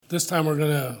This time we're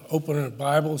going to open our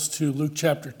Bibles to Luke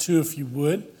chapter 2, if you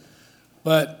would.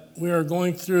 But we are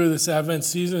going through this Advent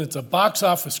season. It's a box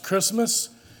office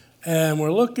Christmas, and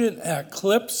we're looking at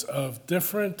clips of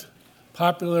different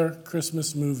popular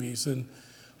Christmas movies. And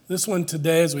this one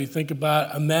today, as we think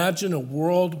about Imagine a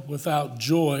World Without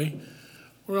Joy,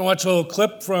 we're going to watch a little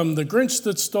clip from The Grinch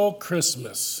That Stole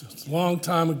Christmas. It's a long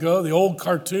time ago, the old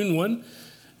cartoon one.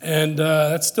 And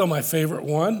that's still my favorite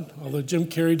one, although Jim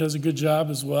Carrey does a good job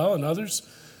as well, and others.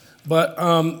 But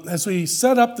as we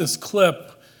set up this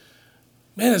clip,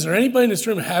 man, is there anybody in this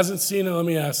room who hasn't seen it? Let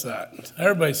me ask that.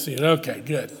 Everybody's seen it. Okay,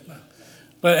 good.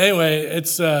 But anyway, it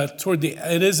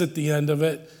is at the end of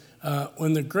it,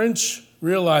 when the Grinch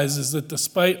realizes that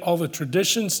despite all the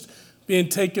traditions being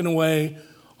taken away,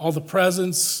 all the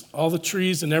presents, all the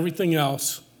trees, and everything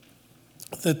else,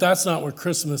 that's not what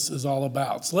Christmas is all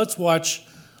about. So let's watch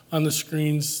on the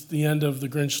screens the end of The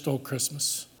Grinch Stole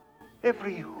Christmas.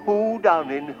 Every who down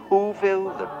in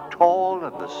Whoville, the tall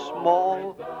and the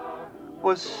small,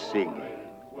 was singing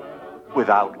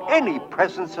without any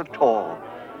presents at all.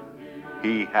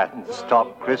 He hadn't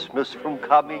stopped Christmas from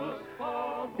coming.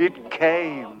 It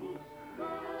came.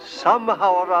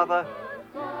 Somehow or other,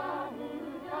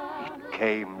 it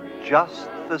came just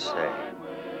the same.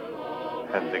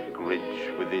 And the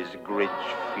Grinch, with his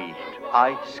Grinch feet,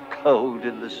 ice cold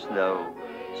in the snow,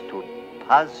 stood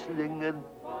puzzling and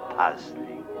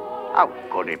puzzling. How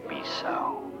could it be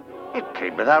so? It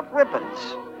came without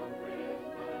ribbons.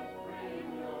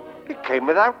 It came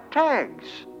without tags.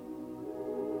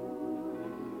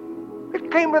 It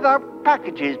came without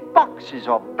packages, boxes,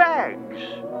 or bags.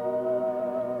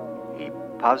 He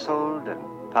puzzled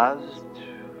and puzzled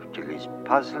till his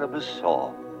puzzler was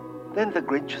sore. Then the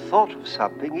Grinch thought of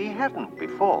something he hadn't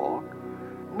before.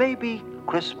 Maybe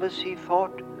Christmas, he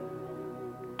thought,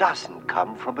 doesn't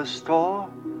come from a store.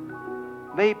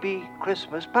 Maybe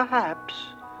Christmas, perhaps,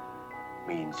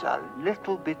 means a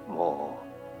little bit more.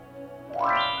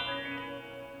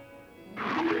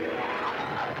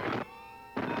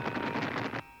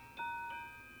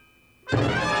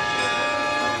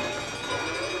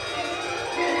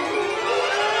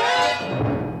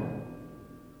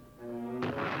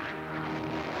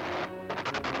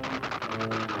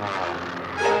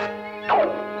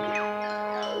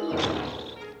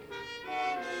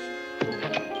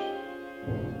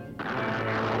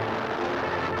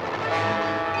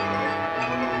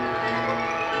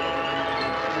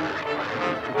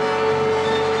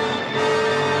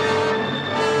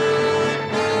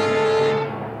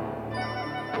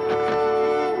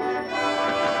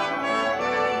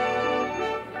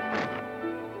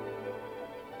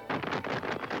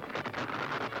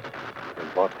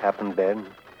 What happened then?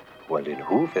 Well, in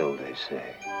Whoville, they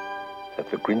say,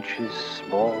 that the Grinch's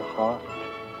small heart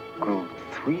grew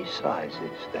 3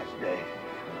 sizes that day.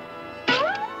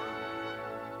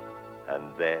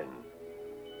 And then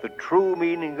the true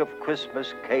meaning of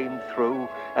Christmas came through,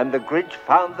 and the Grinch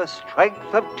found the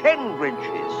strength of 10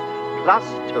 Grinches, plus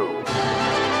 2.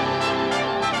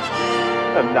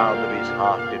 And now that his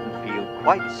heart didn't feel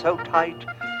quite so tight,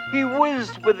 he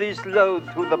whizzed with his load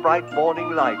through the bright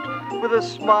morning light. With a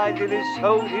smile in his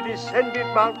soul, he descended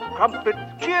Mount Crumpet,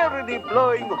 cheerily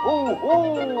blowing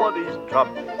hoo-hoo on his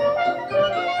trumpet.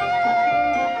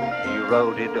 He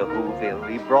rode into Whoville,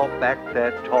 he brought back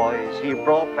their toys, he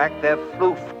brought back their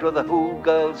floof to the Who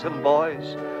girls and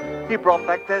boys. He brought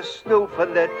back their snoof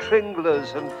and their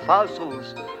tringlers and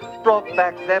fuzzles, brought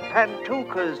back their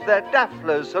pantookas, their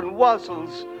dafflers and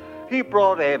wuzzles. He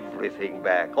brought everything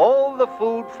back, all the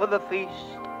food for the feast.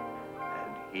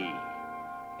 And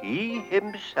he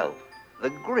himself, the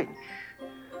Grinch,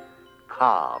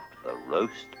 carved the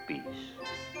roast beast.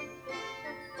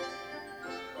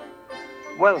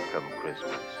 Welcome,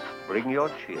 Christmas. Bring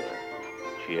your cheer.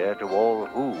 Cheer to all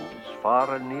who's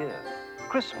far and near.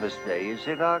 Christmas Day is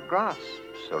in our grasp,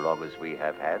 so long as we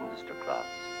have hands to clasp.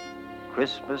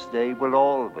 Christmas Day will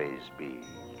always be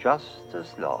just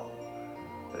as long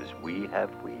as we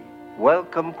have we.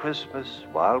 Welcome Christmas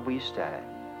while we stand,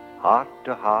 heart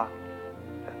to heart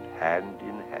and hand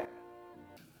in hand.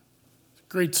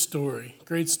 Great story,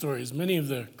 great stories. Many of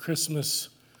the Christmas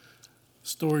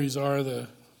stories are the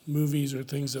movies or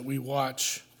things that we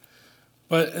watch.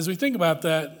 But as we think about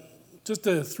that, just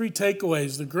the 3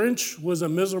 takeaways. The Grinch was a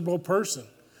miserable person.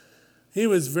 He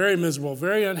was very miserable,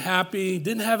 very unhappy,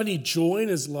 didn't have any joy in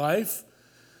his life.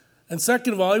 And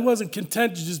second of all, he wasn't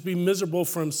content to just be miserable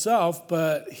for himself,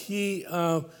 but he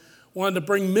wanted to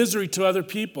bring misery to other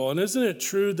people. And isn't it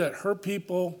true that hurt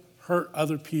people hurt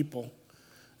other people?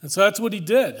 And so that's what he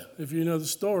did, if you know the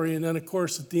story. And then, of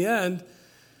course, at the end,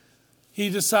 he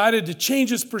decided to change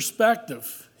his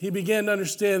perspective. He began to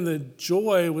understand that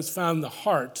joy was found in the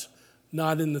heart,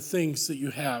 not in the things that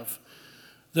you have.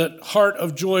 That heart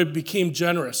of joy became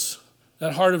generous.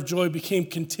 That heart of joy became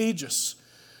contagious.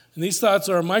 And these thoughts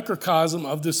are a microcosm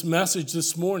of this message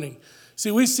this morning.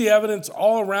 See, we see evidence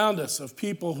all around us of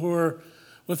people who are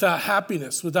without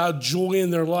happiness, without joy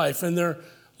in their life, and they're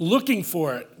looking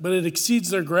for it, but it exceeds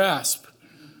their grasp.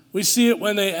 We see it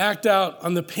when they act out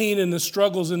on the pain and the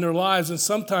struggles in their lives, and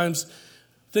sometimes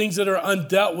things that are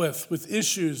undealt with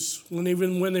issues,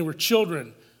 even when they were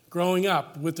children, growing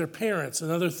up with their parents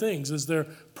and other things as their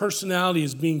personality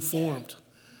is being formed.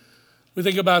 We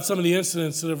think about some of the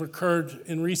incidents that have occurred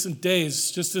in recent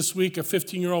days. Just this week, a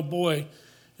 15-year-old boy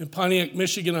in Pontiac,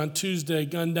 Michigan on Tuesday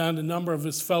gunned down a number of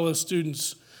his fellow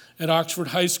students at Oxford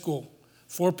High School.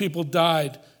 4 people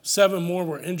died. 7 more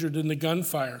were injured in the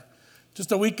gunfire.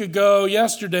 Just a week ago,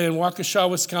 yesterday in Waukesha,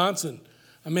 Wisconsin,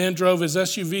 a man drove his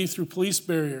SUV through police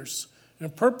barriers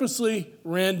and purposely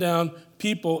ran down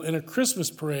people in a Christmas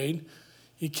parade.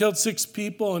 He killed 6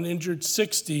 people and injured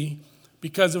 60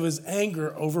 because of his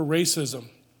anger over racism.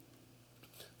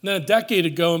 And then a decade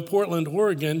ago in Portland,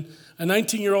 Oregon, a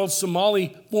 19-year-old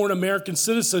Somali-born American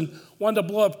citizen wanted to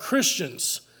blow up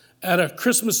Christians at a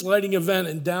Christmas lighting event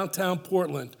in downtown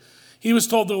Portland. He was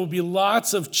told there would be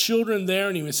lots of children there,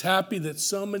 and he was happy that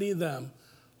so many of them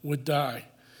would die.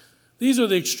 These are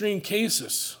the extreme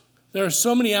cases. There are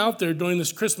so many out there during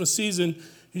this Christmas season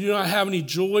who do not have any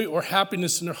joy or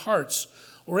happiness in their hearts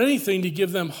or anything to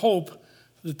give them hope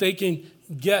that they can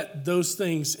get those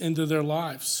things into their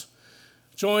lives.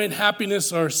 Joy and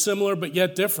happiness are similar but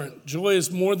yet different. Joy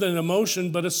is more than an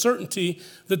emotion, but a certainty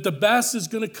that the best is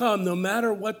going to come no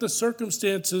matter what the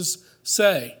circumstances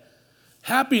say.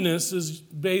 Happiness is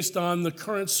based on the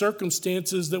current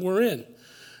circumstances that we're in.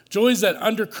 Joy is that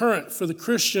undercurrent for the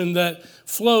Christian that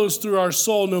flows through our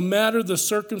soul no matter the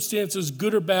circumstances,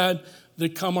 good or bad,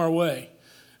 that come our way.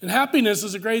 And happiness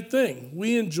is a great thing.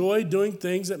 We enjoy doing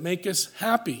things that make us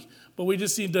happy, but we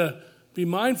just need to be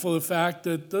mindful of the fact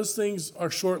that those things are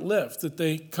short-lived, that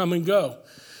they come and go.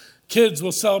 Kids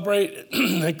will celebrate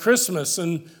at Christmas,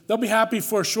 and they'll be happy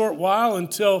for a short while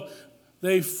until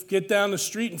they get down the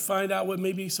street and find out what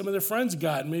maybe some of their friends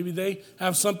got. Maybe they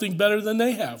have something better than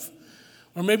they have.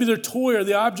 Or maybe their toy or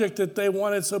the object that they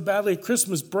wanted so badly at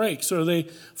Christmas breaks, or they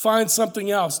find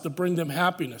something else to bring them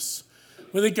happiness.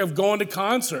 We think of going to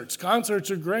concerts.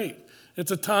 Concerts are great.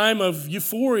 It's a time of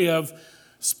euphoria, of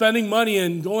spending money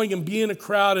and going and being in a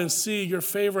crowd and see your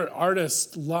favorite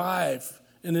artist live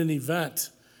in an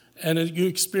event, and you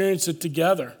experience it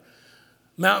together.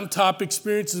 Mountaintop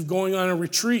experiences of going on a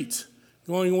retreat,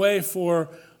 going away for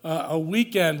a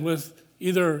weekend with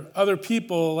either other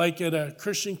people like at a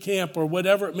Christian camp or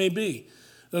whatever it may be.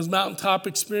 Those mountaintop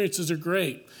experiences are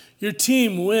great. Your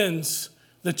team wins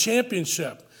the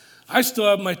championship. I still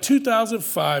have my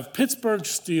 2005 Pittsburgh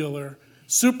Steelers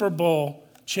Super Bowl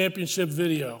championship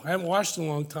video. I haven't watched it in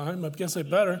a long time. I guess I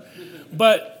better.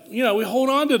 But, we hold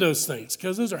on to those things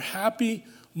because those are happy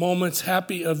moments,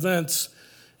 happy events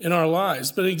in our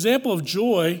lives. But an example of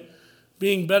joy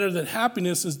being better than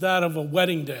happiness is that of a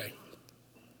wedding day.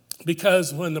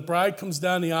 Because when the bride comes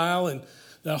down the aisle and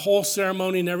that whole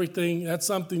ceremony and everything, that's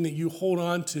something that you hold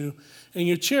on to and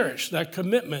you cherish, that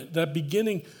commitment, that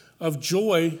beginning of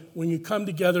joy when you come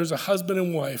together as a husband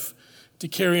and wife to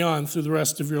carry on through the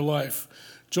rest of your life.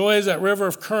 Joy is that river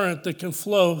of current that can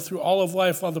flow through all of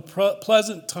life while the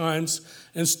pleasant times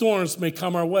and storms may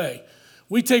come our way.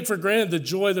 We take for granted the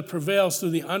joy that prevails through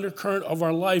the undercurrent of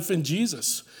our life in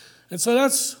Jesus. And so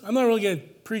I'm not really going to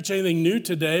preach anything new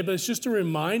today, but it's just a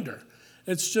reminder.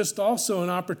 It's just also an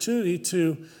opportunity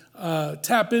to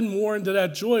tap in more into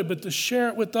that joy, but to share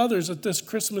it with others at this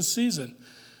Christmas season,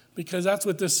 because that's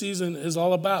what this season is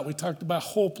all about. We talked about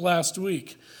hope last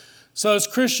week. So as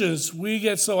Christians, we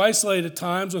get so isolated at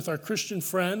times with our Christian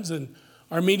friends and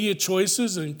our media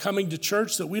choices and coming to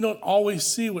church that we don't always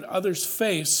see what others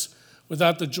face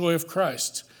without the joy of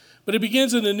Christ. But it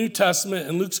begins in the New Testament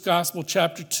in Luke's Gospel,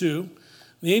 chapter 2.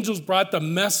 The angels brought the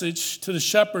message to the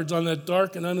shepherds on that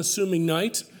dark and unassuming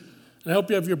night. And I hope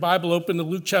you have your Bible open to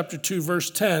Luke chapter 2, verse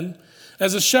 10.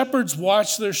 As the shepherds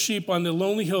watched their sheep on the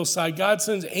lonely hillside, God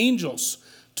sends angels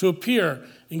to appear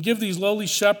and give these lowly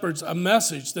shepherds a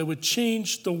message that would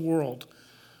change the world.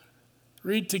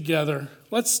 Read together.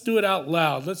 Let's do it out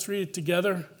loud. Let's read it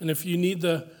together. And if you need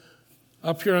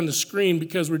up here on the screen,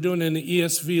 because we're doing it in the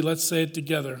ESV, let's say it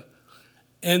together.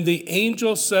 And the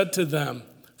angel said to them,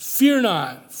 "Fear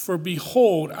not, for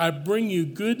behold, I bring you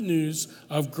good news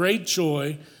of great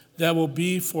joy that will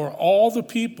be for all the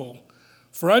people.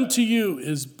 For unto you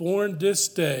is born this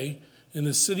day in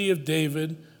the city of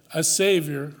David a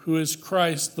Savior who is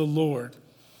Christ the Lord.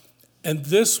 And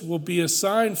this will be a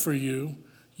sign for you.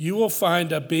 You will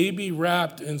find a baby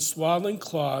wrapped in swaddling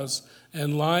cloths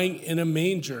and lying in a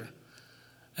manger."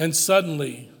 And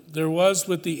suddenly there was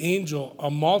with the angel a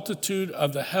multitude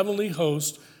of the heavenly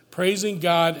host, praising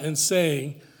God and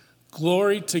saying,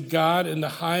 "Glory to God in the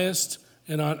highest,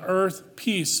 and on earth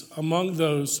peace among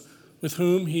those with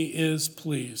whom he is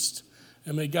pleased."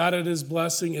 And may God add his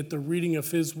blessing at the reading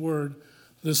of his word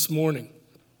this morning.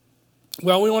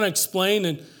 Well, we want to explain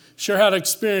and share how to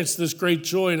experience this great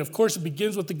joy. And of course, it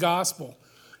begins with the gospel.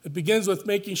 It begins with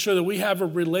making sure that we have a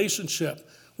relationship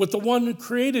with the one who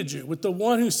created you, with the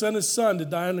one who sent his son to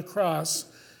die on the cross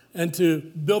and to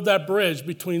build that bridge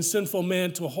between sinful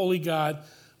man to a holy God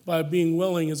by being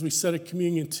willing, as we said at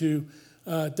communion, to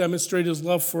demonstrate his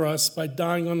love for us by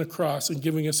dying on the cross and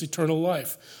giving us eternal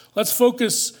life. Let's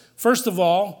focus, first of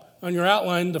all, on your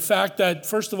outline, the fact that,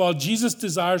 first of all, Jesus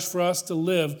desires for us to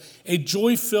live a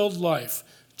joy-filled life.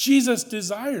 Jesus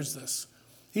desires this.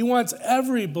 He wants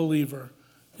every believer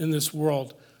in this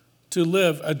world to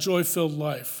live a joy-filled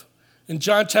life. In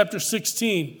John chapter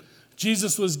 16,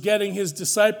 Jesus was getting his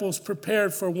disciples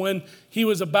prepared for when he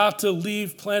was about to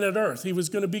leave planet Earth. He was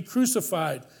going to be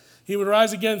crucified. He would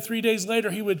rise again 3 days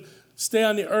later. He would stay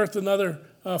on the earth another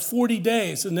 40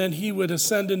 days, and then he would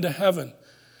ascend into heaven.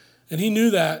 And he knew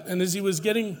that. And as he was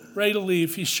getting ready to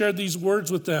leave, he shared these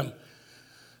words with them.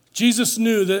 Jesus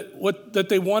knew that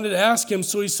they wanted to ask him,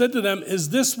 so he said to them, "Is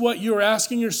this what you are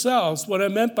asking yourselves? What I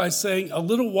meant by saying, 'A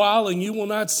little while and you will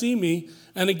not see me,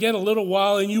 and again a little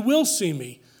while and you will see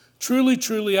me.' Truly,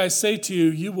 truly, I say to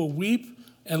you, you will weep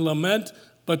and lament,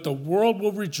 but the world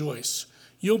will rejoice.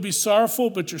 You'll be sorrowful,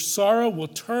 but your sorrow will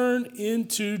turn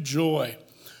into joy.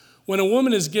 When a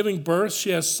woman is giving birth,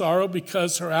 she has sorrow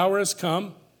because her hour has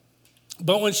come.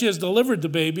 But when she has delivered the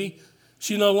baby,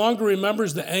 she no longer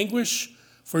remembers the anguish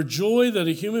for joy that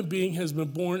a human being has been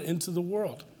born into the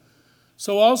world.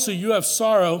 So also you have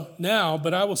sorrow now,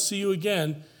 but I will see you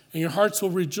again, and your hearts will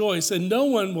rejoice, and no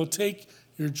one will take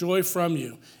your joy from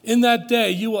you. In that day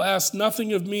you will ask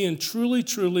nothing of me, and truly,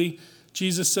 truly,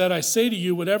 Jesus said, I say to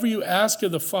you, whatever you ask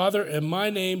of the Father in my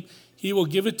name, he will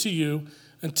give it to you.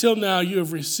 Until now you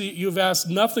have asked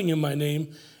nothing in my name.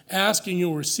 Ask and you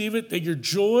will receive it, that your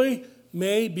joy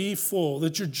may be full.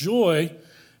 That your joy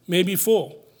may be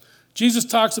full. Jesus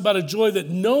talks about a joy that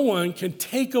no one can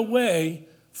take away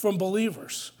from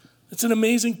believers. It's an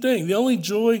amazing thing. The only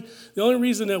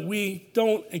reason that we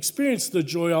don't experience the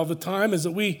joy all the time is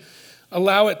that we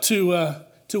allow it to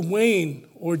wane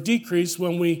or decrease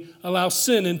when we allow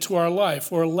sin into our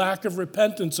life, or a lack of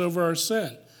repentance over our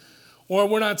sin, or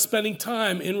we're not spending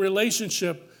time in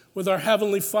relationship with our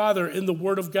Heavenly Father in the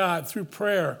Word of God through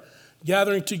prayer,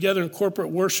 gathering together in corporate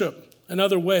worship, and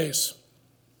other ways.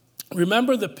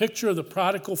 Remember the picture of the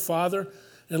prodigal father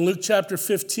in Luke chapter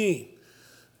 15.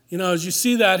 You know, as you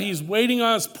see that, he's waiting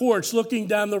on his porch, looking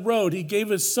down the road. He gave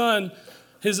his son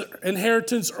his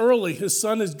inheritance early. His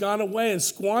son has gone away and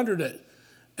squandered it.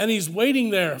 And he's waiting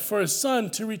there for his son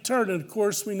to return. And of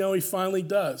course, we know he finally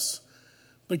does.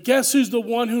 But guess who's the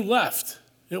one who left?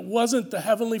 It wasn't the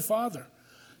Heavenly Father.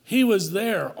 He was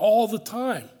there all the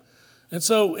time. And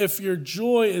so if your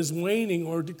joy is waning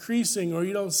or decreasing, or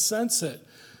you don't sense it,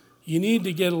 you need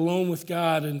to get alone with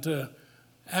God and to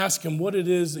ask him what it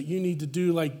is that you need to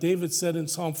do, like David said in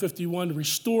Psalm 51,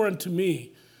 restore unto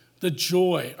me the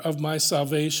joy of my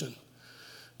salvation.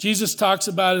 Jesus talks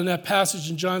about in that passage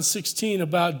in John 16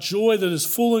 about joy that is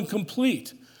full and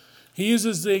complete. He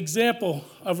uses the example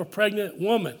of a pregnant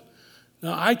woman.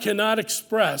 Now, I cannot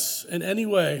express in any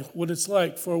way what it's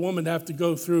like for a woman to have to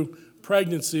go through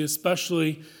pregnancy,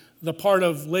 especially the part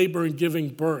of labor and giving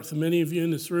birth. And many of you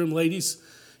in this room, ladies,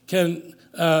 can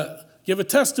give a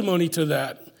testimony to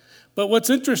that. But what's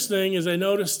interesting is I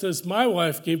noticed as my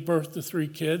wife gave birth to 3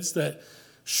 kids that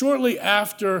shortly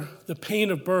after the pain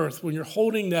of birth, when you're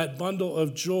holding that bundle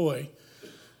of joy,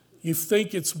 you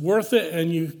think it's worth it,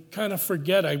 and you kind of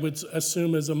forget, I would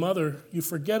assume as a mother, you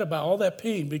forget about all that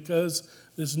pain because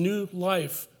this new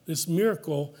life, this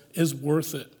miracle is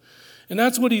worth it. And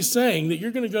that's what he's saying, that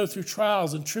you're going to go through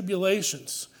trials and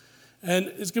tribulations, and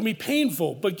it's going to be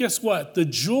painful. But guess what? The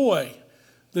joy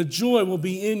will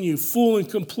be in you, full and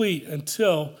complete,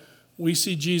 until we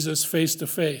see Jesus face to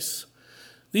face.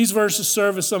 These verses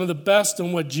serve as some of the best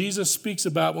on what Jesus speaks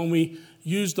about when we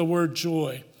use the word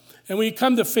joy. And when you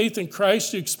come to faith in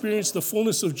Christ, you experience the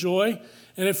fullness of joy.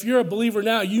 And if you're a believer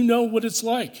now, you know what it's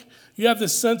like. You have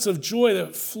this sense of joy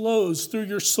that flows through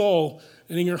your soul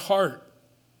and in your heart.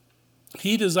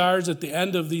 He desires at the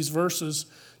end of these verses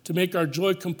to make our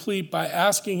joy complete by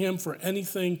asking him for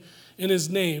anything in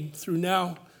his name through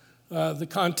now the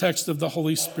context of the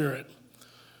Holy Spirit.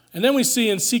 And then we see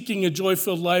in seeking a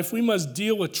joy-filled life, we must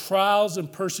deal with trials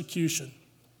and persecution.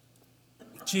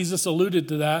 Jesus alluded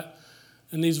to that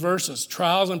in these verses,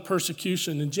 trials and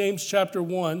persecution. In James chapter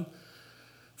 1,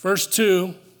 verse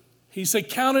 2, he said,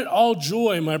 "Count it all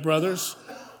joy, my brothers,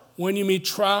 when you meet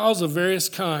trials of various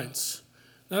kinds."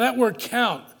 Now that word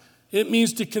count, it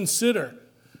means to consider,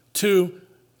 to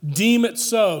deem it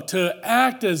so, to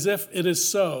act as if it is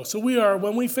so. So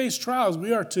when we face trials,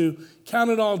 we are to count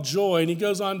it all joy. And he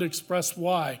goes on to express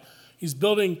why. He's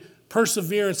building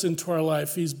perseverance into our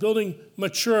life. He's building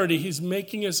maturity. He's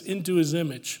making us into his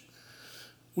image.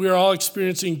 We are all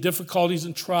experiencing difficulties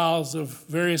and trials of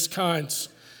various kinds.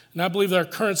 And I believe that our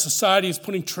current society is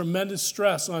putting tremendous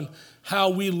stress on how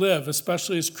we live,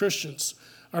 especially as Christians.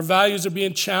 Our values are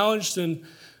being challenged, and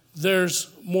there's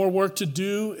more work to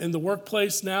do in the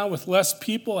workplace now with less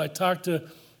people. I talk to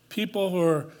people who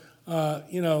are,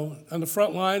 on the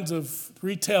front lines of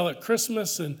retail at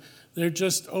Christmas, and they're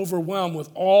just overwhelmed with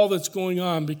all that's going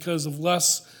on because of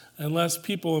less and less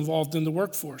people involved in the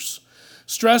workforce.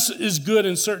 Stress is good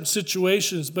in certain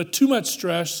situations, but too much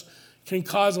stress can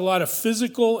cause a lot of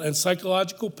physical and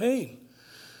psychological pain.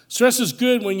 Stress is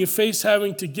good when you face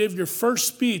having to give your first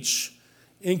speech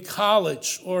in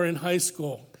college or in high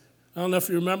school. I don't know if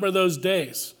you remember those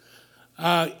days.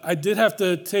 I did have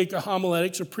to take a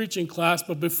homiletics or preaching class,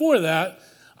 but before that,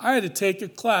 I had to take a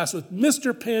class with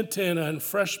Mr. Pantana in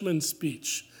freshman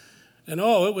speech. And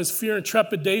it was fear and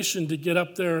trepidation to get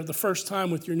up there the first time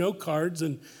with your note cards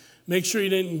and make sure you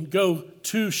didn't go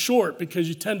too short because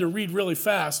you tend to read really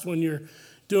fast when you're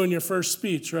doing your first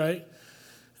speech, right?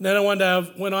 And then I went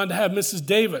on to have Mrs.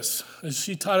 Davis, as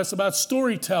she taught us about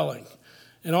storytelling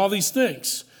and all these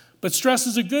things. But stress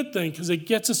is a good thing because it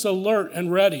gets us alert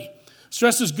and ready.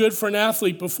 Stress is good for an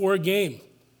athlete before a game.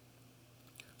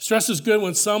 Stress is good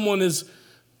when someone is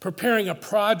preparing a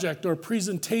project or a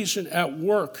presentation at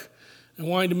work and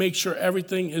wanting to make sure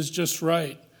everything is just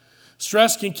right.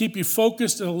 Stress can keep you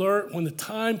focused and alert when the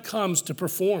time comes to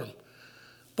perform.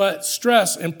 But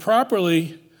stress,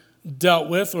 improperly dealt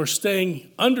with or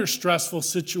staying under stressful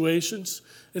situations,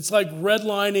 it's like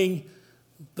redlining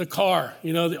the car, the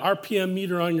RPM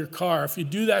meter on your car. If you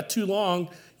do that too long,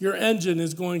 your engine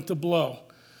is going to blow.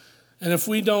 And if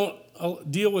we don't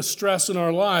deal with stress in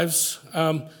our lives,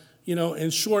 in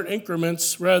short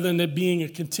increments, rather than it being a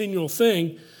continual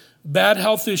thing, bad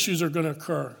health issues are going to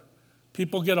occur.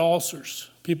 People get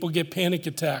ulcers. People get panic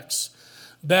attacks.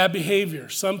 Bad behavior.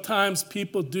 Sometimes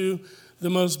people do the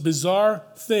most bizarre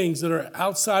things that are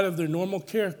outside of their normal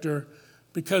character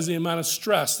because of the amount of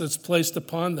stress that's placed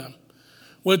upon them.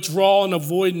 Withdrawal and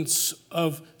avoidance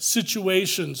of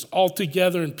situations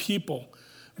altogether in people.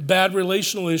 Bad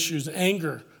relational issues,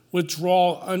 anger,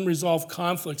 withdrawal, unresolved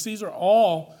conflicts. These are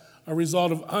all a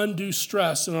result of undue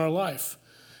stress in our life.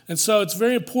 And so it's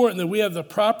very important that we have the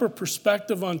proper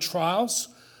perspective on trials,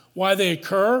 why they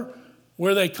occur,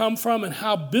 where they come from, and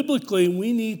how biblically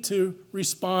we need to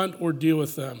respond or deal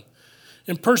with them.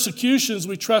 In persecutions,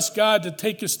 we trust God to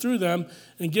take us through them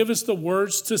and give us the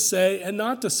words to say and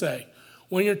not to say.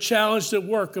 When you're challenged at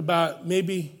work about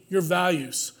maybe your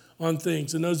values on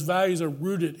things, and those values are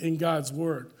rooted in God's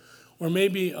word. Or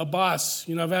maybe a boss,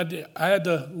 I had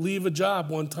to leave a job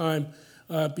one time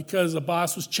because a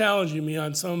boss was challenging me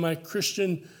on some of my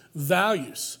Christian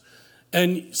values.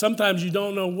 And sometimes you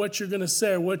don't know what you're going to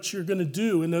say or what you're going to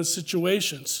do in those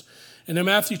situations. And in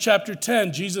Matthew chapter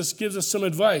 10, Jesus gives us some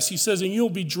advice. He says, "And you'll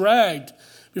be dragged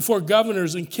before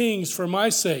governors and kings for my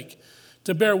sake,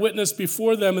 to bear witness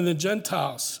before them and the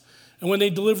Gentiles. And when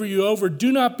they deliver you over,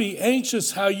 do not be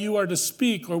anxious how you are to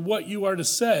speak or what you are to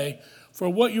say, for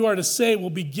what you are to say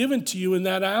will be given to you in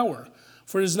that hour.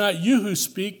 For it is not you who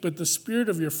speak, but the Spirit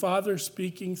of your Father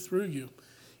speaking through you."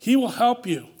 He will help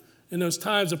you in those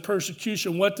times of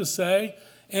persecution, what to say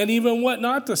and even what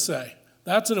not to say.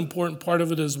 That's an important part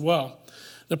of it as well.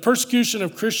 The persecution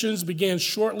of Christians began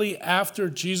shortly after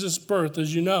Jesus' birth,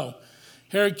 as you know.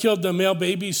 Herod killed the male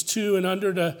babies 2 and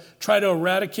under to try to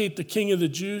eradicate the king of the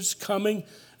Jews coming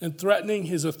and threatening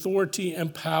his authority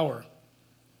and power.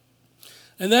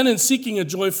 And then in seeking a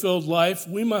joy-filled life,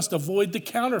 we must avoid the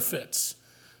counterfeits.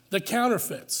 The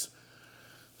counterfeits.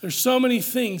 There's so many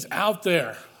things out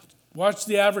there. Watch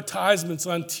the advertisements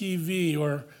on TV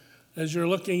or as you're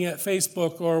looking at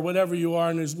Facebook or whatever you are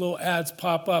and there's little ads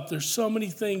pop up. There's so many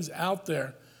things out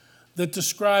there that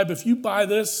describe if you buy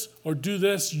this or do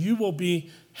this, you will be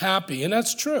happy. And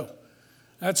that's true.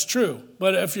 That's true.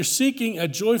 But if you're seeking a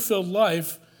joy-filled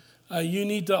life, you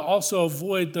need to also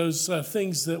avoid those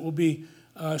things that will be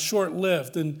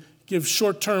short-lived and give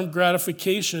short-term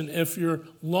gratification if you're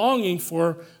longing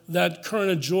for that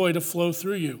current of joy to flow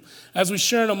through you. As we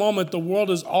share in a moment, the world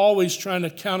is always trying to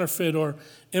counterfeit or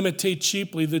imitate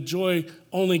cheaply the joy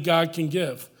only God can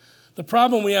give. The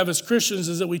problem we have as Christians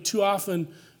is that we too often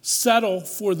settle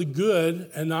for the good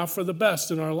and not for the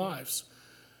best in our lives,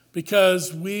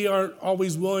 because we aren't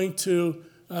always willing to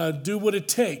do what it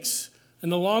takes in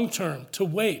the long term to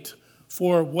wait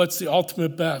for what's the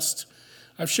ultimate best.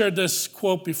 I've shared this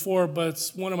quote before, but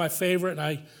it's one of my favorite, and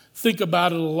I think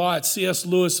about it a lot. C.S.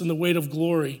 Lewis in The Weight of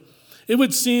Glory. It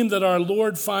would seem that our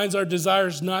Lord finds our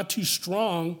desires not too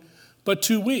strong, but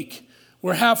too weak.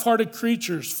 We're half-hearted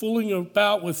creatures, fooling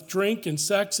about with drink and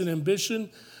sex and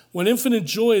ambition, when infinite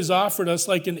joy is offered us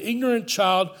like an ignorant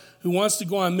child who wants to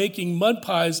go on making mud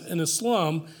pies in a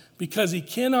slum because he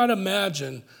cannot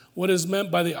imagine what is meant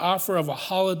by the offer of a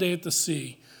holiday at the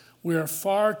sea. We are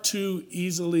far too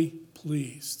easily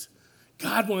pleased.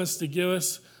 God wants to give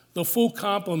us the full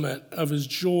complement of his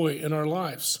joy in our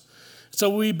lives. So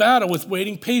we battle with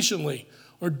waiting patiently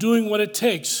or doing what it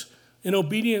takes in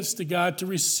obedience to God to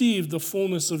receive the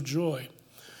fullness of joy.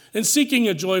 In seeking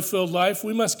a joy-filled life,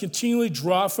 we must continually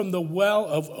draw from the well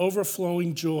of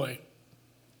overflowing joy.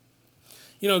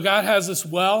 You know, God has this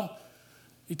well.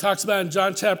 He talks about in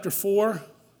John chapter 4,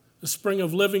 the spring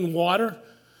of living water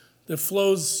that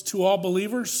flows to all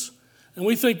believers. And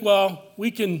we think, well,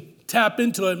 we can tap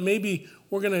into it. Maybe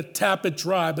we're going to tap it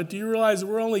dry. But do you realize that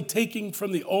we're only taking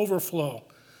from the overflow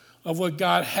of what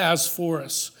God has for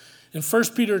us? In 1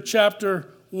 Peter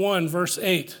chapter 1, verse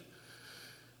 8,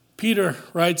 Peter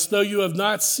writes, though you have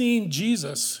not seen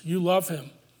Jesus, you love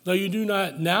him. Though you do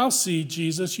not now see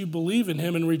Jesus, you believe in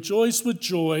him and rejoice with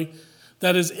joy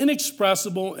that is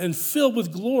inexpressible and filled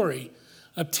with glory,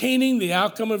 obtaining the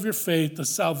outcome of your faith, the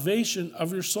salvation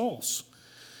of your souls.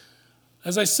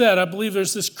 As I said, I believe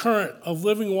there's this current of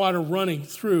living water running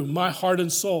through my heart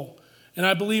and soul. And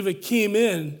I believe it came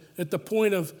in at the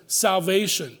point of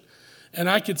salvation. And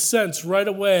I could sense right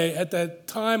away at that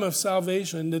time of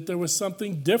salvation that there was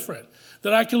something different,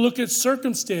 that I could look at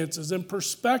circumstances and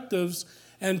perspectives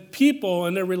and people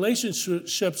and their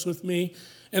relationships with me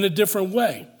in a different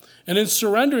way. And in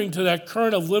surrendering to that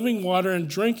current of living water and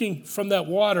drinking from that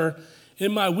water,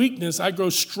 in my weakness, I grow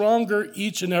stronger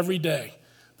each and every day,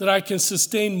 that I can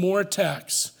sustain more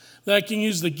attacks, that I can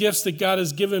use the gifts that God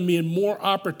has given me in more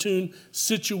opportune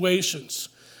situations.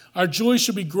 Our joy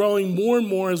should be growing more and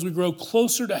more as we grow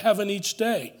closer to heaven each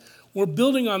day. We're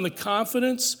building on the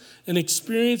confidence and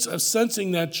experience of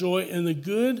sensing that joy in the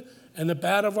good and the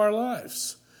bad of our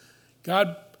lives.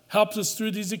 God helps us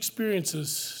through these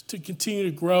experiences to continue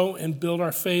to grow and build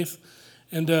our faith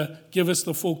and to give us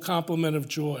the full complement of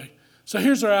joy. So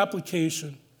here's our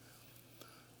application.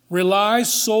 Rely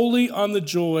solely on the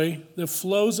joy that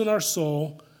flows in our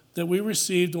soul that we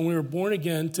received when we were born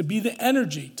again to be the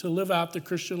energy to live out the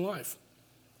Christian life.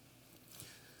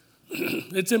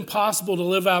 It's impossible to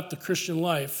live out the Christian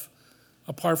life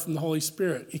apart from the Holy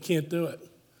Spirit. You can't do it.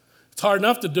 It's hard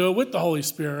enough to do it with the Holy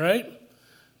Spirit, right?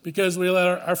 Because we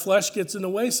let our flesh gets in the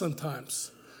way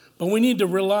sometimes. But we need to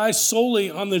rely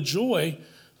solely on the joy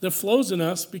that flows in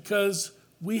us because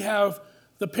we have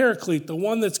the Paraclete, the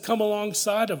one that's come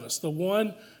alongside of us, the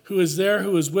one who is there,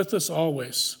 who is with us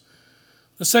always.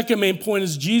 The second main point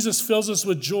is Jesus fills us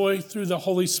with joy through the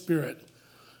Holy Spirit.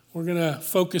 We're going to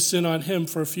focus in on him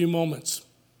for a few moments.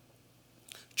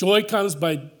 Joy comes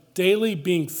by daily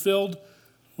being filled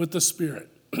with the Spirit.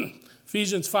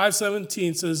 Ephesians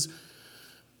 5:17 says,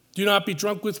 do not be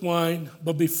drunk with wine,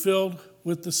 but be filled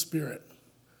with the Spirit.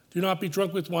 Do not be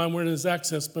drunk with wine wherein is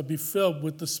excess, but be filled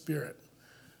with the Spirit.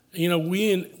 You know,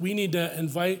 we need to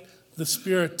invite the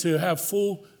Spirit to have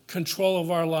full control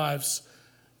of our lives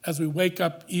as we wake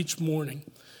up each morning.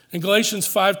 In Galatians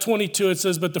 5:22, it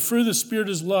says, but the fruit of the Spirit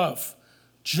is love,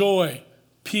 joy,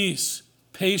 peace,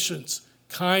 patience,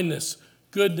 kindness,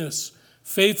 goodness,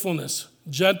 faithfulness,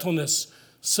 gentleness,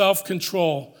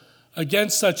 self-control.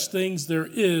 Against such things there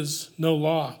is no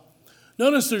law.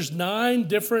 Notice there's 9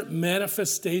 different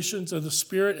manifestations of the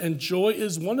Spirit, and joy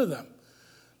is one of them.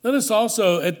 Notice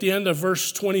also at the end of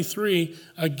verse 23,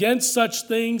 against such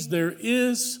things there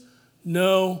is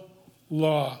no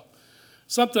law.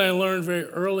 Something I learned very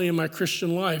early in my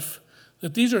Christian life,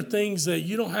 that these are things that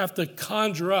you don't have to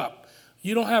conjure up.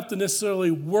 You don't have to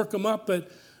necessarily work them up,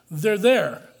 but they're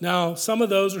there. Now, some of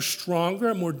those are stronger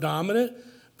and more dominant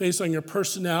based on your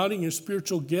personality and your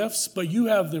spiritual gifts, but you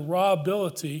have the raw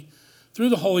ability through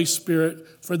the Holy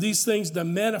Spirit for these things to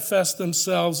manifest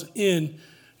themselves in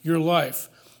your life.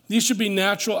 These should be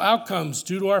natural outcomes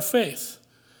due to our faith.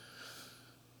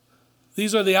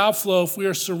 These are the outflow if we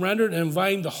are surrendered and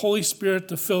inviting the Holy Spirit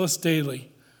to fill us daily.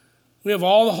 We have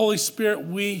all the Holy Spirit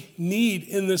we need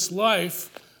in this life,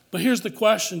 but here's the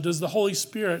question: does the Holy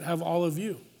Spirit have all of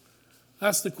you?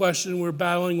 That's the question we're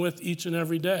battling with each and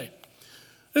every day.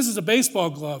 This is a baseball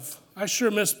glove. I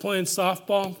sure miss playing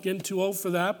softball, getting too old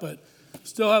for that, but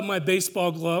still have my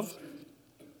baseball glove.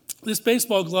 This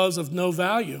baseball glove is of no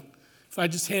value if I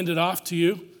just hand it off to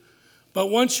you. But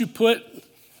once you put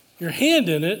your hand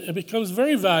in it, it becomes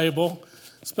very valuable,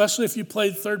 especially if you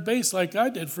played third base like I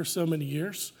did for so many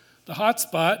years, the hot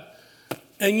spot.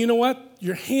 And you know what?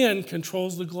 Your hand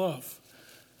controls the glove.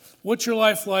 What's your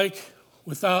life like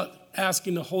without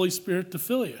asking the Holy Spirit to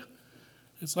fill you?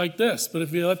 It's like this, but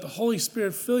if you let the Holy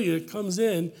Spirit fill you, it comes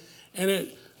in and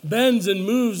it bends and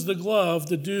moves the glove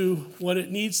to do what it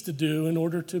needs to do in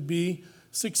order to be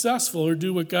successful or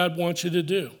do what God wants you to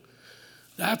do.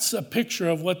 That's a picture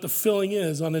of what the filling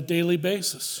is on a daily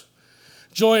basis.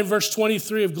 Joy in verse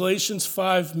 23 of Galatians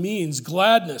 5 means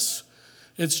gladness.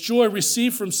 It's joy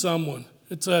received from someone.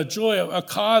 It's a joy, a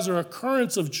cause or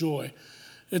occurrence of joy.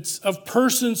 It's of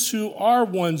persons who are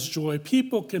one's joy.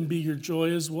 People can be your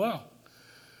joy as well.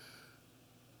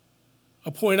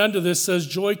 A point under this says,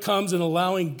 joy comes in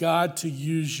allowing God to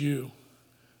use you.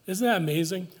 Isn't that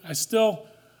amazing? I still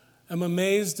am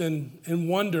amazed and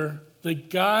wonder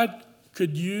that God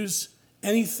could use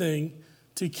anything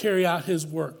to carry out his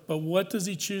work. But what does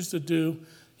he choose to do?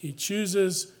 He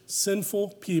chooses sinful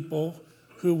people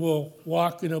who will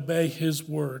walk and obey his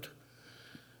word.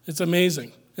 It's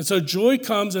amazing. And so joy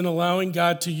comes in allowing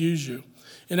God to use you.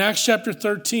 In Acts chapter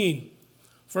 13,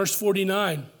 verse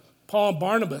 49, Paul and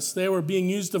Barnabas, they were being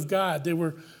used of God. They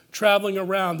were traveling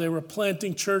around. They were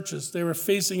planting churches. They were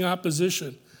facing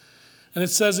opposition. And it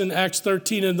says in Acts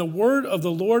 13, and the word of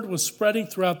the Lord was spreading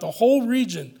throughout the whole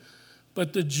region,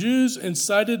 but the Jews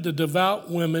incited the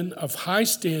devout women of high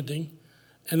standing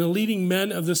and the leading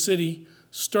men of the city,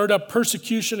 stirred up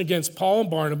persecution against Paul and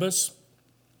Barnabas,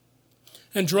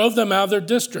 and drove them out of their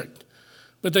district.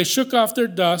 But they shook off the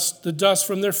dust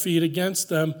from their feet against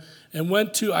them, and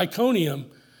went to Iconium.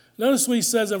 Notice what he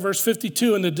says in verse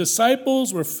 52, and the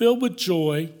disciples were filled with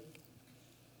joy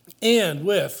and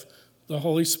with the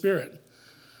Holy Spirit.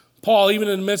 Paul, even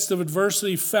in the midst of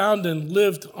adversity, found and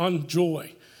lived on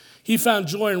joy. He found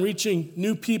joy in reaching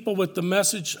new people with the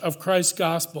message of Christ's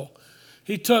gospel.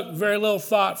 He took very little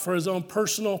thought for his own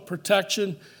personal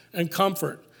protection and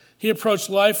comfort. He approached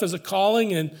life as a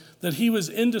calling, and that he was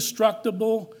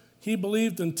indestructible, he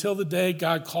believed, until the day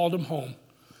God called him home.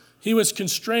 He was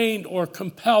constrained or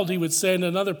compelled, he would say in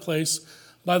another place,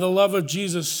 by the love of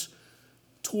Jesus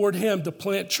toward him to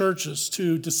plant churches,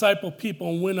 to disciple people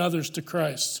and win others to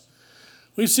Christ.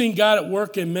 We've seen God at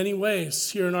work in many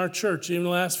ways here in our church, even the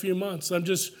last few months. I'm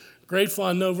just grateful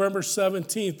on November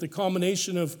 17th, the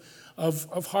culmination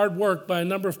of hard work by a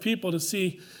number of people to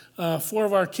see 4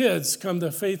 of our kids come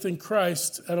to faith in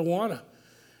Christ at Awana.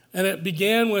 And it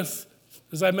began with,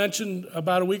 as I mentioned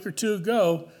about a week or two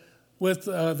ago, with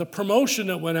the promotion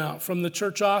that went out from the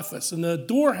church office and the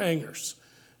door hangers.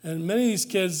 And many of these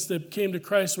kids that came to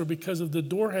Christ were because of the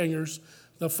door hangers,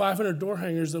 the 500 door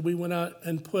hangers that we went out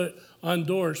and put on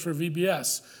doors for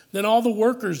VBS. Then all the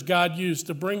workers God used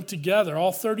to bring together,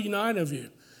 all 39 of you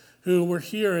who were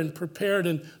here and prepared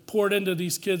and poured into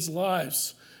these kids'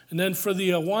 lives. And then for the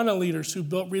Awana leaders who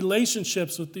built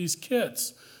relationships with these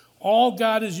kids. All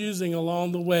God is using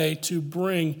along the way to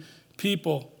bring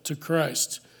people to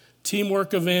Christ.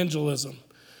 Teamwork evangelism.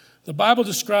 The Bible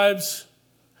describes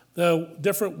the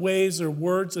different ways or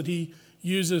words that he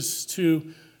uses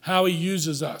to how he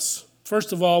uses us.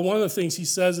 First of all, one of the things he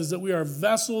says is that we are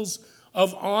vessels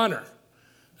of honor.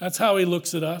 That's how he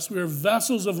looks at us. We are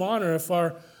vessels of honor if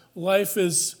our life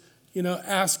is,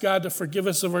 ask God to forgive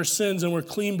us of our sins and we're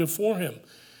clean before him.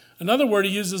 Another word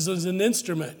he uses is an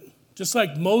instrument. Just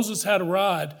like Moses had a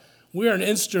rod, we are an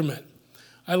instrument.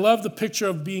 I love the picture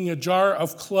of being a jar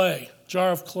of clay,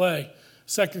 2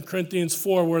 Corinthians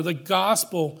 4, where the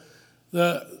gospel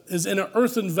is in an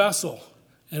earthen vessel,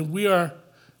 and we are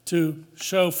to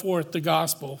show forth the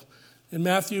gospel. In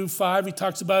Matthew 5, he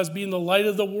talks about us being the light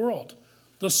of the world,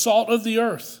 the salt of the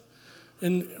earth.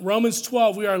 In Romans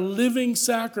 12, we are living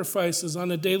sacrifices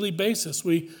on a daily basis.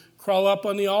 We crawl up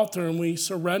on the altar and we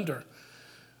surrender.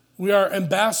 We are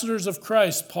ambassadors of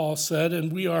Christ, Paul said,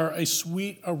 and we are a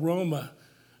sweet aroma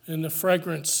and the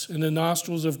fragrance in the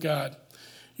nostrils of God.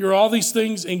 You're all these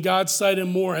things in God's sight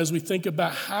and more as we think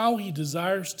about how he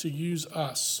desires to use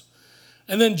us.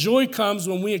 And then joy comes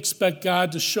when we expect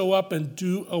God to show up and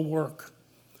do a work.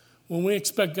 When we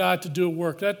expect God to do a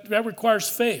work. That requires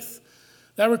faith.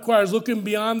 That requires looking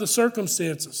beyond the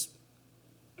circumstances.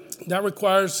 That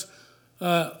requires,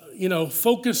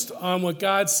 focused on what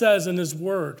God says in his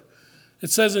word. It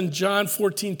says in John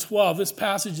 14:12, this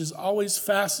passage has always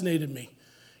fascinated me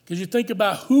because you think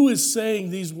about who is saying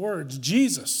these words,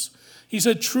 Jesus. He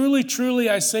said, truly, truly,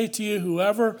 I say to you,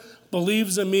 whoever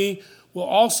believes in me will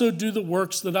also do the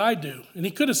works that I do. And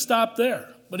he could have stopped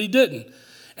there, but he didn't.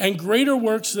 And greater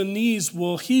works than these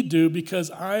will he do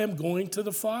because I am going to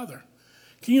the Father.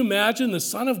 Can you imagine the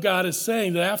Son of God is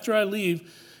saying that after I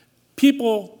leave,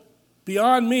 people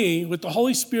beyond me with the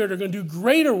Holy Spirit are going to do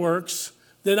greater works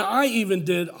than I even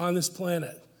did on this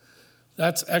planet.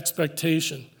 That's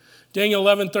expectation. Daniel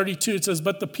 11:32, it says,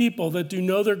 but the people that do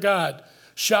know their God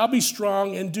shall be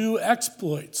strong and do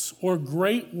exploits or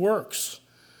great works.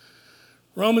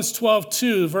 Romans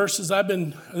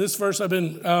 12:2, this verse I've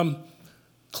been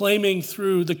claiming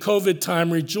through the COVID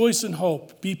time. Rejoice in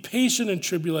hope, be patient in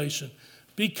tribulation,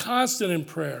 be constant in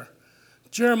prayer.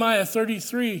 Jeremiah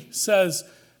 33 says,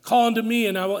 call unto me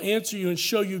and I will answer you and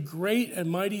show you great and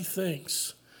mighty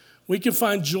things. We can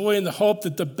find joy in the hope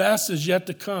that the best is yet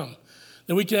to come,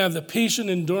 that we can have the patient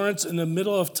endurance in the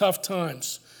middle of tough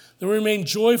times, that we remain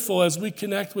joyful as we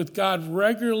connect with God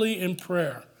regularly in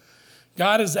prayer.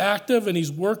 God is active and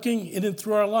he's working in and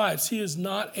through our lives. He is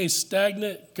not a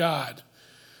stagnant God.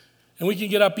 And we can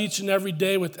get up each and every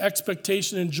day with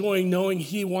expectation and joy, knowing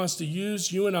he wants to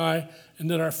use you and I,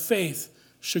 and that our faith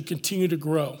should continue to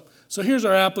grow. So here's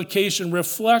our application.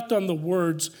 Reflect on the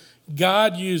words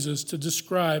God uses to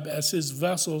describe as his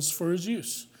vessels for his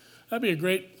use. That'd be a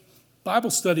great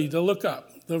Bible study to look up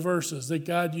the verses that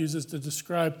God uses to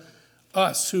describe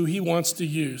us, who he wants to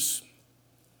use.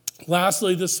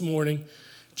 Lastly, this morning,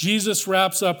 Jesus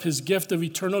wraps up his gift of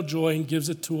eternal joy and gives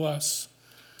it to us.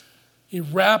 He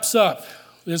wraps up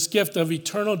this gift of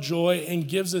eternal joy and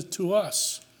gives it to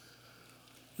us.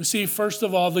 You see, first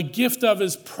of all, the gift of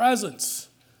his presence.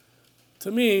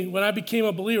 To me, when I became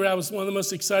a believer, that was one of the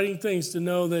most exciting things, to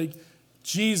know that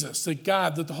Jesus, that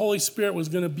God, that the Holy Spirit was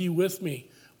going to be with me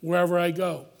wherever I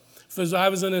go. If I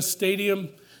was in a stadium,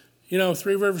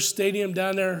 Three Rivers Stadium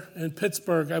down there in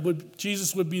Pittsburgh,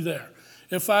 Jesus would be there.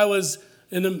 If I was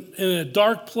in a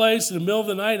dark place in the middle of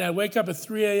the night and I wake up at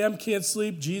 3 a.m., can't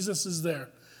sleep, Jesus is there.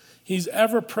 He's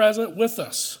ever present with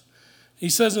us. He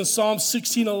says in Psalm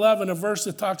 16:11, a verse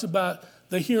that talks about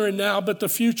the here and now, but the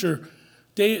future.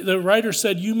 The writer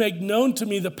said, you make known to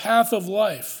me the path of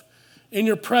life. In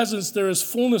your presence there is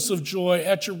fullness of joy.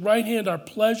 At your right hand are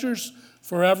pleasures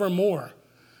forevermore.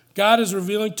 God is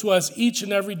revealing to us each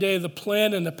and every day the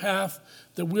plan and the path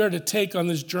that we are to take on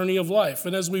this journey of life.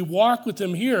 And as we walk with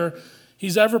him here,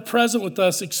 he's ever present with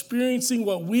us, experiencing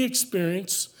what we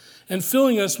experience and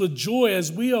filling us with joy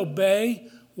as we obey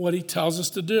what he tells us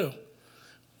to do.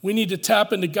 We need to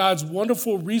tap into God's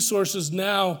wonderful resources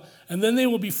now, and then they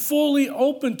will be fully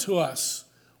open to us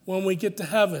when we get to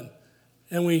heaven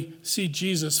and we see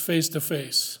Jesus face to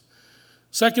face.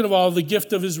 Second of all, the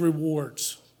gift of his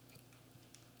rewards.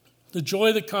 The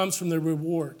joy that comes from the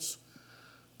rewards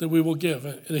that we will give,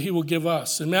 that he will give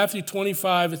us. In Matthew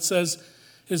 25, it says,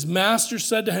 his master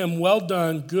said to him, well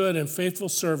done, good and faithful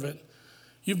servant.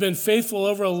 You've been faithful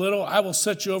over a little, I will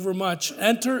set you over much.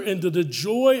 Enter into the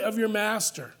joy of your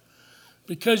master.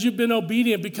 Because you've been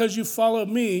obedient, because you followed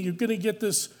me, you're going to get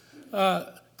this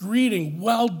greeting,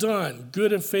 well done,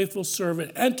 good and faithful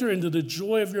servant. Enter into the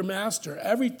joy of your master.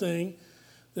 Everything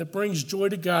that brings joy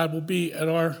to God will be at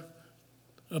our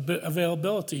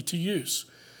availability to use.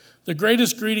 The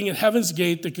greatest greeting at heaven's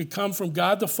gate that could come from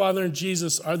God the Father and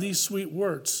Jesus are these sweet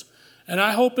words. And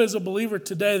I hope as a believer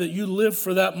today that you live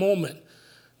for that moment,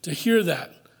 to hear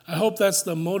that. I hope that's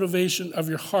the motivation of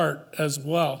your heart as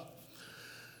well.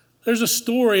 There's a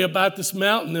story about this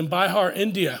mountain in Bihar,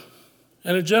 India,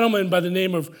 and a gentleman by the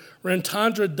name of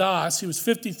Rantandra Das. He was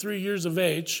 53 years of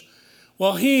age.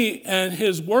 Well, he and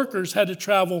his workers had to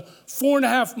travel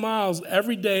 4.5 miles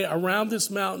every day around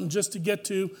this mountain just to get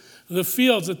to the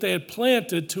fields that they had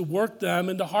planted to work them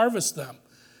and to harvest them.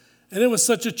 And it was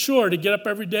such a chore to get up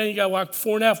every day. You got to walk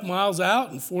 4.5 miles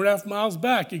out and 4.5 miles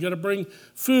back. You got to bring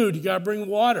food. You got to bring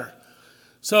water.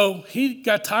 So he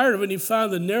got tired of it, and he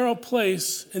found a narrow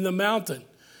place in the mountain.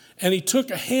 And he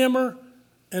took a hammer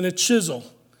and a chisel,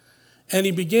 and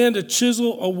he began to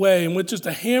chisel away. And with just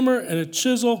a hammer and a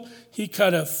chisel, he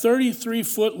cut a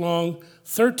 33-foot long,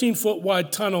 13-foot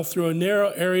wide tunnel through a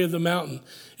narrow area of the mountain.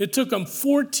 It took him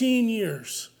 14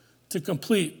 years to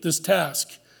complete this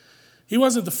task. He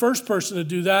wasn't the first person to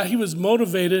do that. He was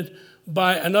motivated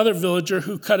by another villager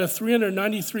who cut a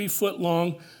 393-foot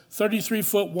long,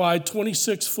 33-foot wide,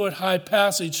 26-foot high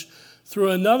passage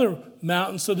through another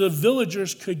mountain so the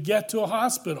villagers could get to a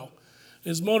hospital.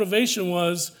 His motivation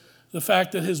was the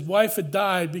fact that his wife had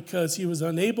died because he was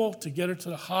unable to get her to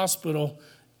the hospital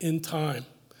in time.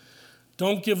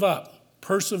 Don't give up.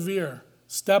 Persevere,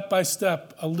 step by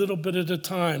step, a little bit at a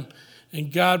time,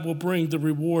 and God will bring the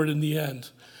reward in the end.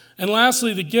 And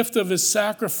lastly, the gift of his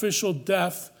sacrificial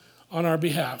death on our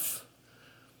behalf.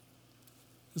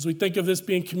 As we think of this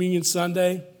being Communion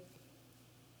Sunday,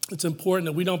 it's important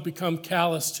that we don't become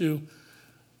callous to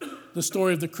the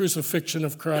story of the crucifixion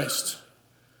of Christ.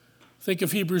 Think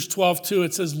of Hebrews 12:2.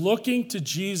 It says, looking to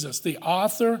Jesus, the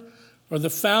author or the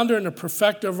founder and the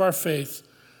perfecter of our faith,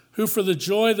 who for the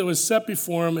joy that was set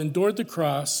before him endured the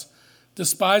cross,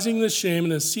 despising the shame,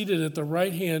 and is seated at the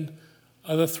right hand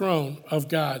of the throne of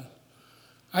God.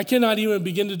 I cannot even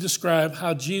begin to describe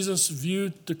how Jesus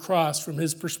viewed the cross from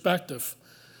his perspective.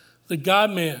 The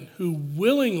God-man who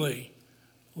willingly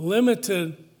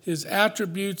limited his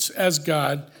attributes as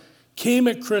God came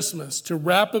at Christmas to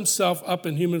wrap himself up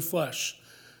in human flesh.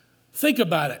 Think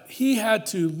about it. He had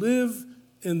to live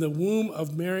in the womb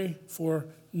of Mary for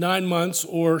 9 months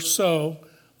or so,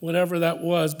 whatever that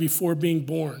was, before being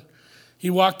born. He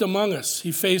walked among us.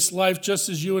 He faced life just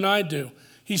as you and I do.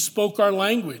 He spoke our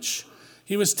language.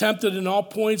 He was tempted in all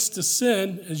points to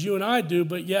sin, as you and I do,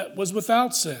 but yet was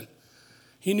without sin.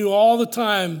 He knew all the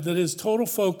time that his total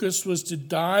focus was to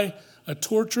die a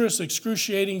torturous,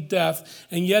 excruciating death,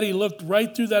 and yet he looked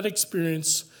right through that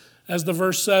experience, as the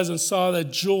verse says, and saw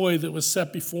that joy that was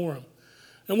set before him.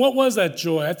 And what was that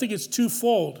joy? I think it's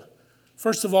twofold.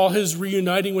 First of all, his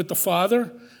reuniting with the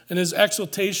Father and his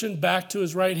exaltation back to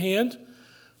his right hand.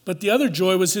 But the other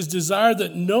joy was his desire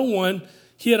that no one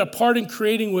he had a part in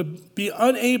creating would be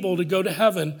unable to go to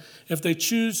heaven if they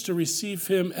choose to receive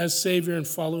him as Savior and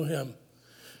follow him.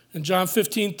 In John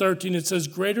 15:13, it says,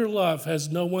 greater love has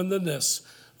no one than this,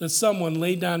 that someone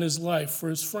laid down his life for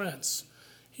his friends.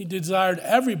 He desired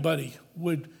everybody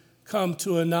would come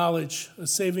to a knowledge, a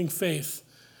saving faith,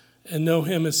 and know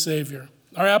him as Savior.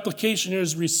 Our application here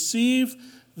is receive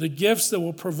the gifts that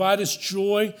will provide us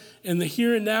joy in the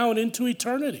here and now and into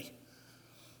eternity.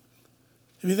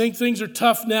 If you think things are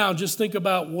tough now, just think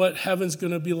about what heaven's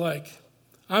going to be like.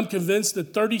 I'm convinced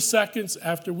that 30 seconds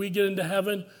after we get into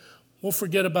heaven, we'll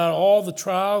forget about all the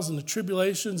trials and the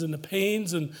tribulations and the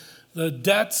pains and the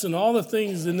debts and all the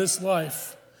things in this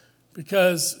life,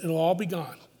 because it'll all be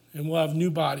gone and we'll have new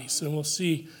bodies and we'll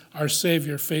see our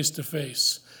Savior face to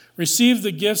face. Receive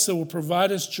the gifts that will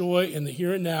provide us joy in the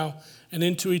here and now and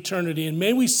into eternity. And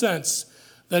may we sense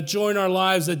that joy in our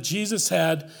lives that Jesus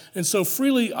had and so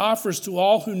freely offers to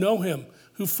all who know him,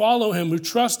 who follow him, who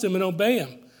trust him and obey him.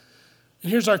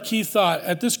 And here's our key thought.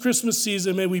 At this Christmas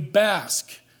season, may we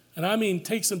bask, and I mean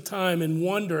take some time in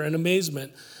wonder and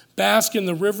amazement, bask in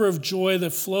the river of joy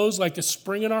that flows like a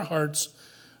spring in our hearts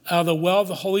out of the well of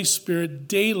the Holy Spirit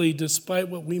daily despite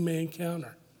what we may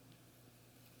encounter.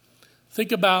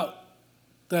 Think about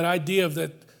that idea of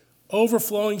that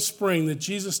overflowing spring that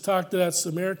Jesus talked to that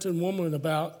Samaritan woman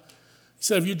about. He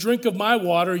said, if you drink of my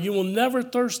water, you will never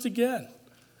thirst again.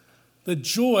 The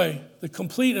joy, the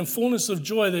complete and fullness of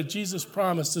joy that Jesus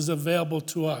promised is available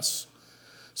to us.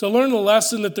 So learn the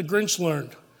lesson that the Grinch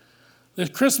learned.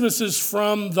 That Christmas is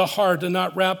from the heart and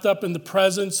not wrapped up in the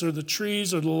presents or the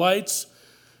trees or the lights,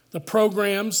 the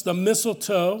programs, the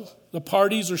mistletoe, the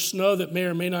parties or snow that may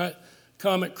or may not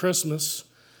come at Christmas.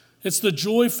 It's the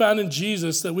joy found in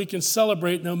Jesus that we can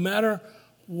celebrate no matter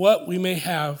what we may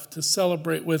have to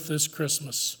celebrate with this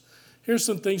Christmas. Here's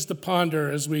some things to ponder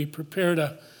as we prepare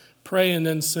to pray and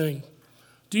then sing.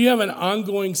 Do you have an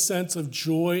ongoing sense of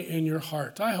joy in your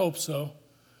heart? I hope so.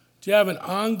 Do you have an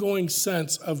ongoing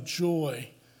sense of joy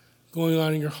going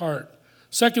on in your heart?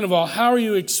 Second of all, how are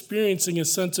you experiencing a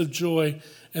sense of joy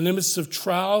in the midst of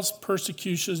trials,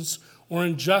 persecutions, or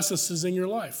injustices in your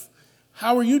life?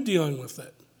 How are you dealing with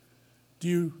it? Do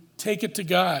you take it to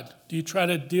God? Do you try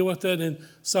to deal with it in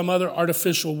some other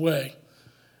artificial way?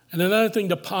 And another thing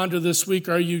to ponder this week,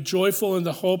 are you joyful in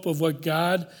the hope of what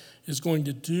God is going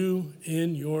to do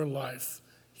in your life?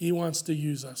 He wants to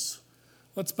use us.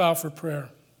 Let's bow for prayer.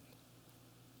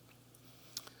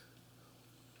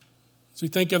 As we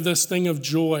think of this thing of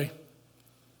joy,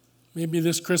 maybe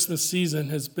this Christmas season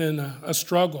has been a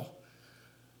struggle.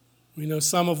 We know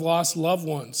some have lost loved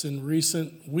ones in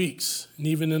recent weeks and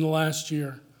even in the last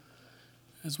year.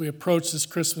 As we approach this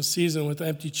Christmas season with an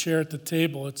empty chair at the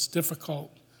table, it's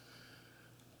difficult.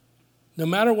 No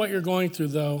matter what you're going through,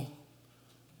 though,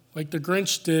 like the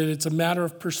Grinch did, it's a matter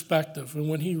of perspective. And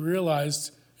when he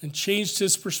realized and changed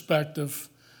his perspective,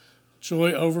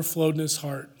 joy overflowed in his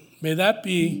heart. May that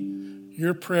be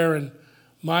your prayer and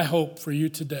my hope for you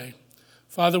today.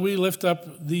 Father, we lift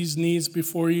up these needs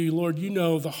before you. Lord, you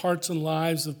know the hearts and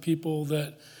lives of people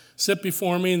that sit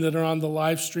before me and that are on the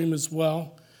live stream as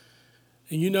well.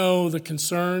 And you know the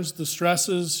concerns, the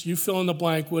stresses, you fill in the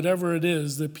blank, whatever it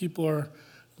is that people are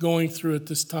going through at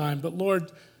this time. But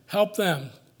Lord, help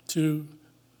them to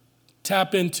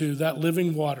tap into that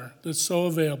living water that's so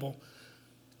available,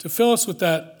 to fill us with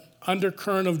that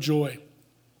undercurrent of joy.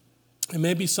 And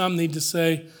maybe some need to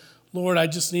say, Lord, I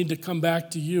just need to come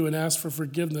back to you and ask for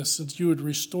forgiveness since you would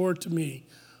restore to me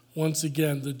once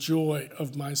again the joy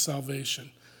of my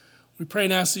salvation. We pray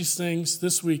and ask these things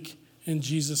this week in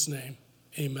Jesus' name.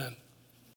 Amen.